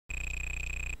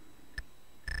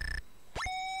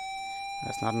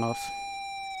That's not enough.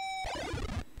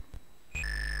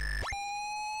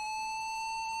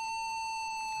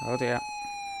 Oh dear.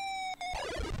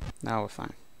 Now we're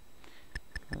fine.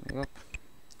 Up.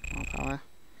 More power.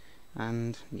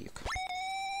 And nuke.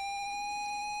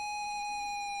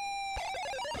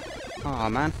 Oh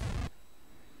man.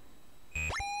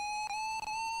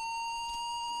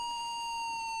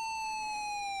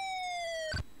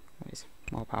 Right.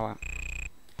 More power.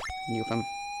 Nuke them.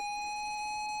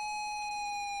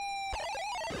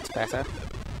 It's better.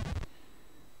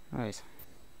 Right.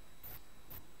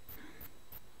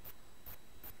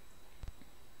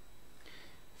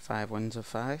 Five wins of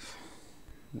 5.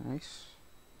 Nice.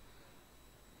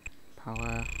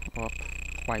 Power up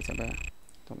quite a bit.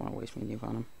 Don't want to waste my nuke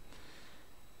on him.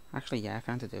 Actually, yeah, I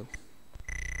kinda do.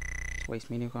 Just waste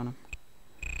my nuke on him.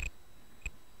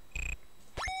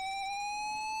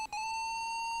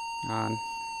 And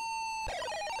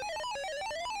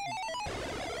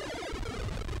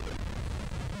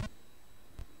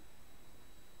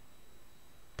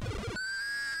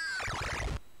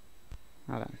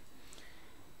now then,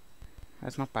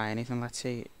 let's not buy anything. Let's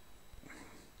see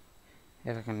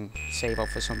if I can save up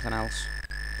for something else.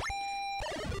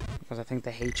 Because I think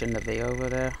the H and the V over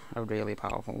there are really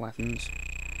powerful weapons.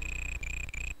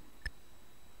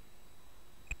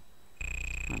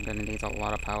 I'm going to need a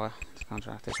lot of power to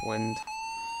counteract this wind.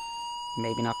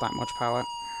 Maybe not that much power.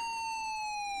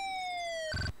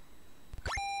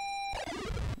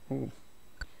 Ooh,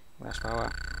 less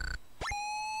power.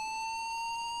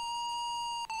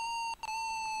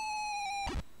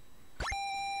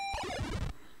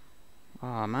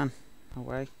 Oh man, no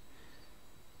way.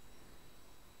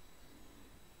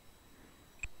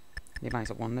 He might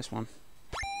have won this one.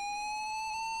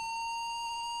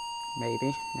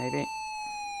 Maybe, maybe.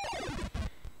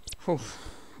 Whew,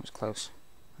 that was close.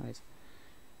 Right.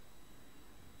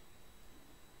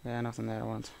 Yeah, nothing there I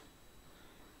want.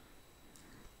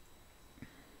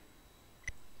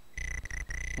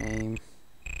 Aim.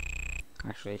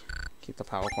 Actually, keep the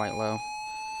power quite low.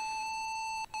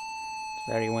 It's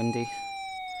very windy.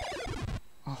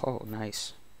 Oh,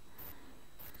 nice.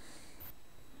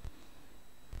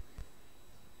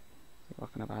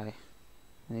 What can I buy?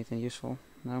 Anything useful?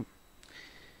 No.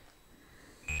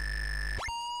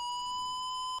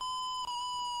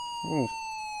 Ooh.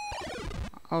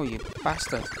 Oh, you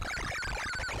bastard.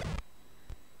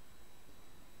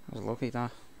 I was lucky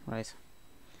that. Right.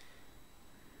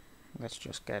 Let's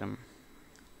just get him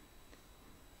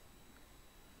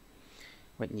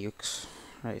with nukes.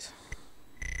 Right.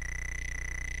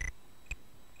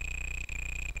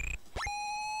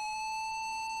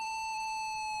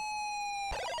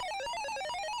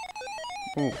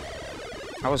 Ooh.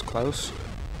 That was close.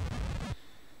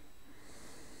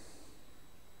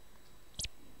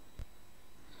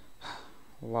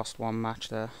 Lost one match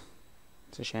there.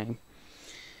 It's a shame.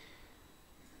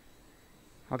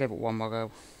 I'll give it one more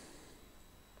go.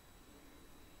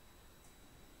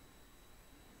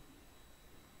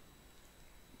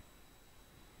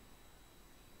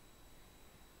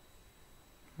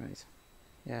 Right.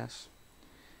 Yes.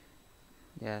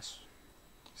 Yes.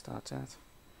 Start set.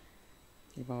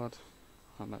 Keyboard.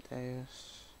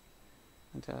 Amadeus.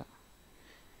 Enter.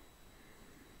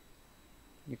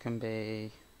 You can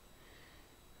be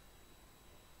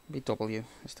W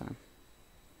this time.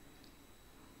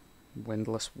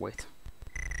 Windless wit.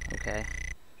 Okay.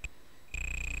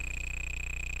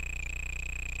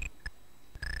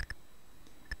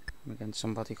 I'm against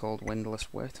somebody called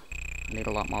Windless Wit. I need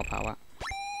a lot more power.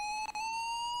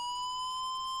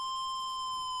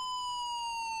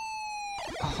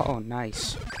 Oh,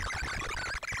 nice.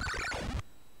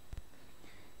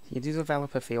 You do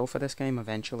develop a feel for this game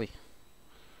eventually.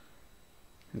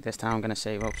 And this time I'm going to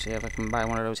save up, see if I can buy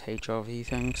one of those HRV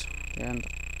things at the end.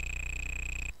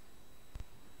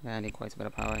 Yeah, I need quite a bit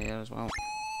of power here as well.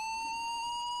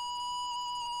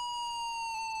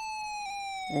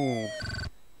 Ooh.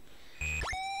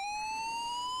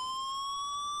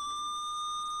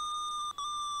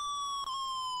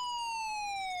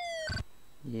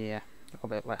 Yeah, a little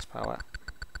bit less power.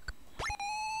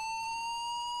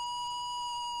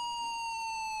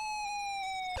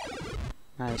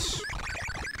 Nice.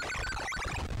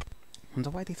 Wonder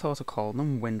why they thought of calling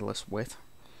them Windless Wit.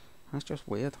 That's just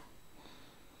weird.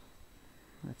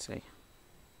 Let's see.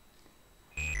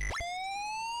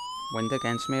 Wind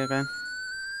against me again.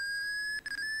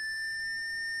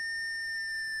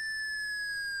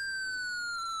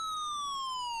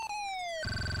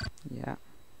 Yeah.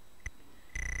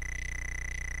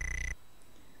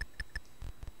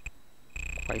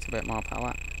 Quite a bit more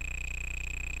power.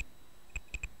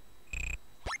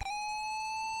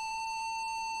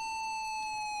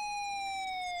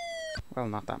 Well,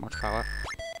 not that much power.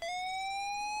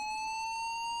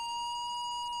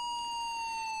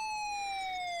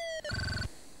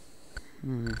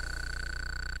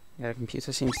 Yeah, the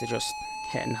computer seems to just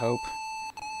hit and hope.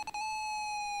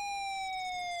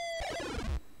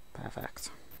 Perfect.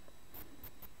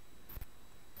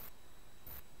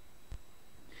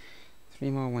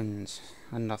 3 more wins,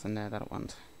 and nothing there that I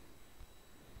want.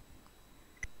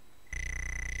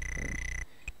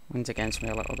 Wins against me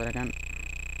a little bit again.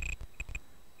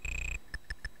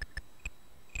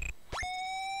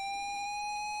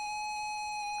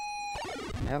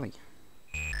 Nearly.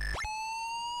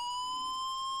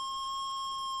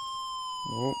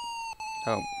 Oh.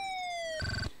 Oh.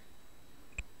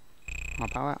 More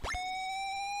power.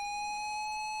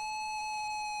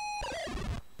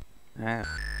 There.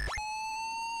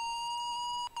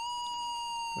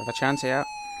 We have a chance here.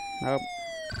 Nope.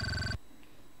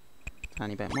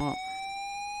 Tiny bit more.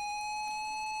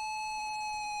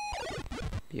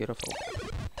 Beautiful.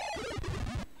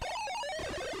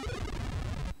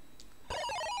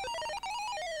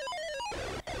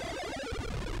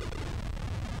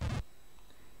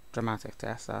 Dramatic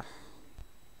death, that.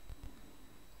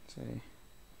 Let's see.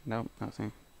 Nope,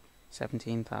 nothing.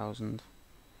 17,000.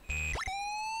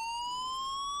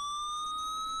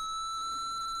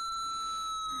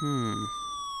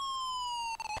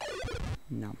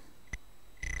 No.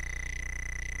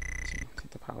 Let's see,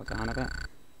 take the power down a bit.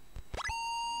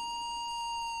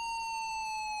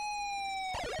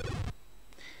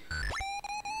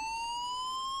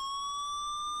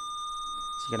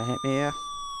 Is he gonna hit me here?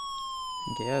 I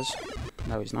think he is.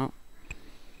 No, he's not.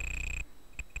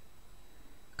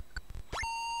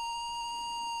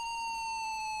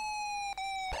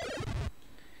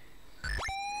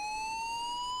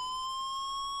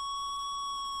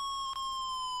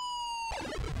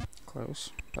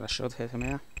 Close, but I should hit him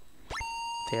here.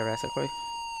 Theoretically.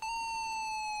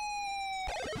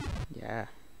 Yeah.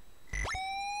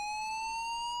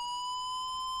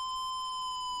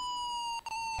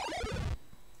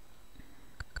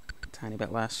 Tiny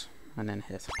bit less, and then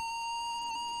hit.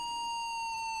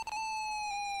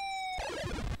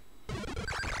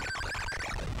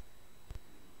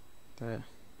 There.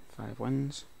 5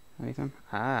 wins. Anything?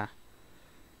 Ah.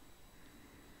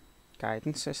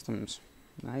 Guidance systems.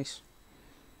 Nice.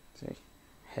 Let's see.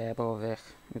 Herb or Vic?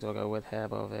 Who do I go with?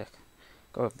 Herb or Vic?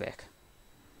 Go with Vic.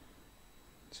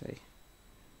 Let's see.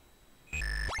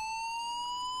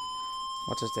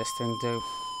 What does this thing do?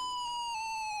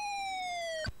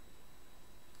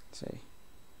 Let's see.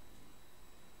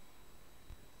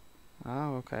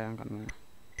 Oh, okay, I'm gonna...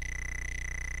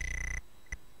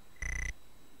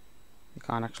 You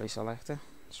can't actually select it.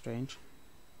 Strange.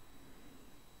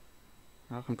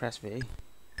 I can press V.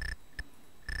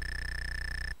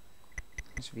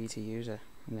 Press V to use it,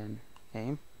 and then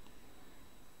aim.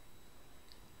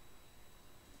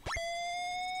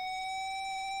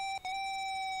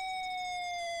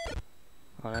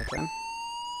 Alright then.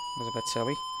 That was a bit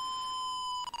silly.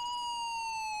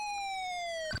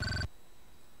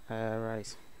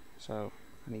 Right. So,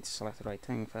 I need to select the right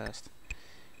thing first.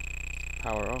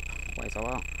 Power up, quite a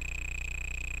lot.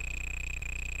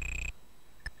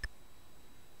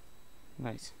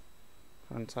 Right.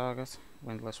 Front target,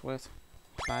 windless width,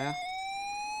 fire.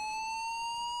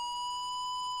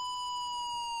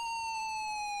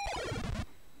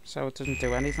 So it doesn't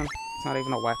do anything. It's not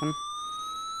even a weapon.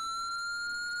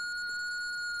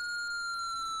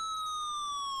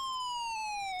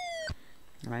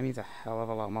 And I need a hell of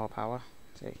a lot more power.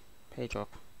 See, page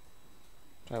up.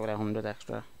 Try with 100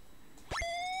 extra.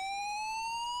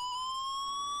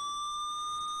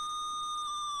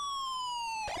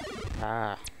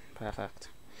 Ah, perfect.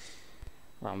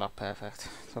 Well, not perfect.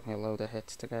 Took me a load of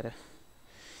hits to get it.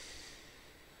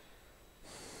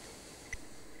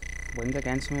 Wind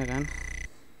against me again.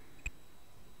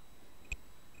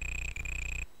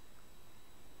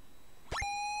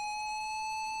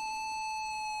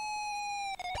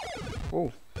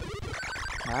 Oh.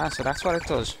 Ah, so that's what it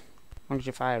does. As long as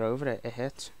you fire over it, it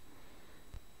hits.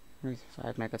 Right,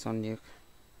 5 megaton nuke.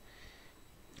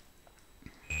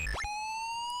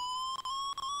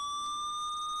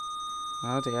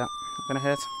 Oh dear, I'm gonna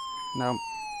hit. No.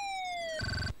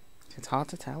 It's hard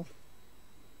to tell.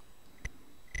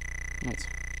 Right,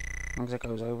 as long as it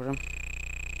goes over him.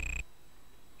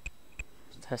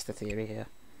 Let's test the theory here.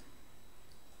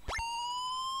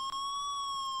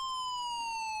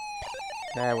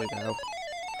 There we go.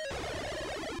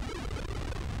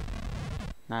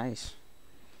 Nice.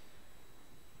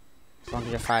 As long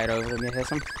as you fire over him, you hit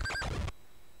him.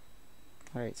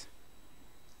 Right.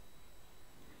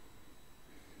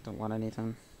 Don't want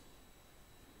anything.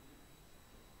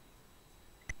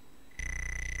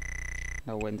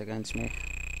 No wind against me.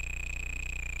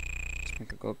 Let's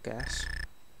make a good guess.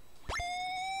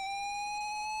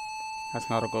 That's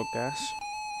not a good guess.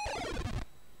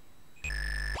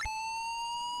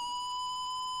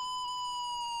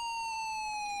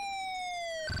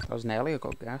 That was nearly a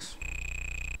good guess.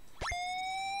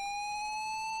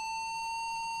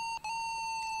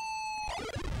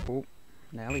 Oh,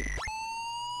 nearly.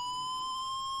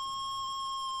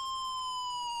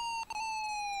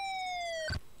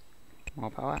 More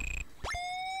power.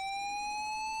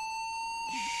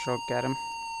 Should get him.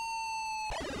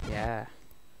 Yeah.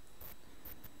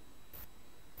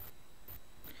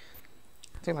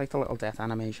 I do like the little death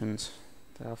animations.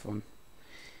 They're fun.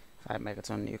 5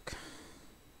 megaton nuke.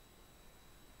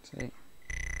 See?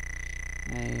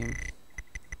 Aim.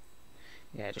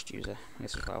 Yeah, just use it.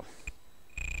 This as well.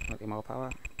 Maybe more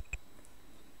power.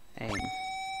 Aim.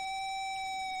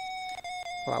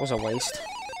 Well, that was a waste.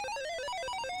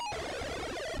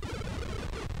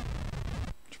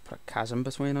 Just put a chasm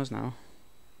between us now.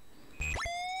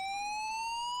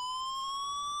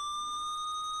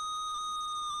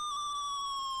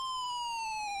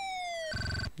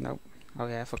 Nope. Oh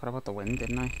yeah, I forgot about the wind,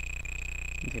 didn't I?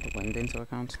 I take the wind into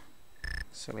account.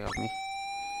 Silly of me.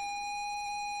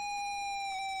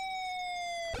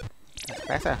 That's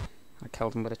better. I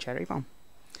killed him with a cherry bomb.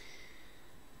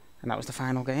 And that was the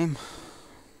final game.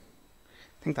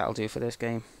 I think that'll do for this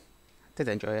game. I did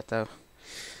enjoy it though.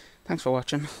 Thanks for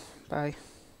watching. Bye.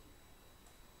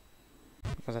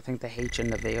 Because I think the H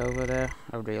and the V over there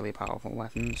are really powerful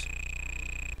weapons.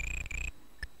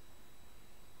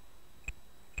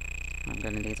 I'm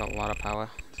going to need a lot of power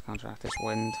to counteract this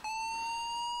wind.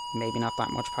 Maybe not that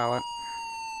much power.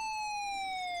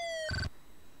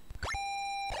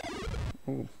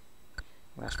 Ooh,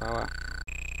 less power.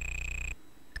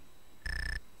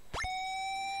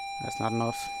 That's not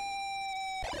enough.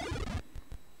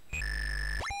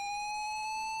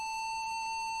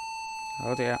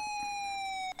 Oh dear.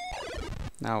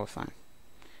 Now we're fine.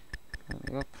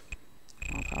 Up,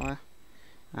 more power,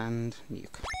 and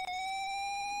nuke.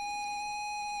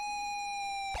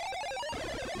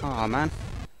 Oh man.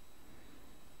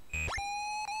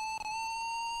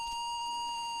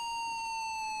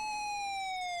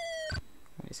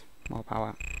 Wait, more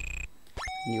power.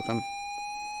 Nuke him.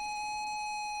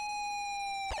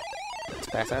 It's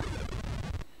better.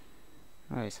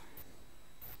 Right.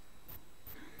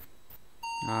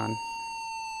 On.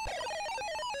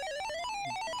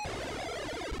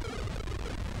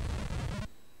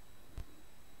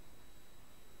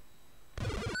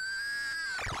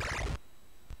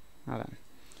 Now then.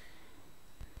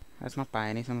 Let's not buy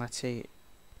anything. Let's see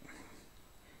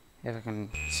if I can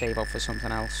save up for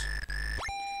something else.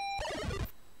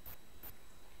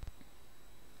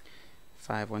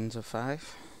 5 wins of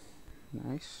 5.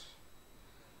 Nice.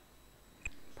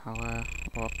 Power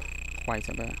up quite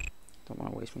a bit. Don't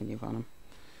want to waste my nuke on him.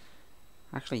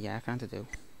 Actually, yeah, I kinda do.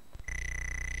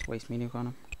 Just waste my nuke on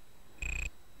him.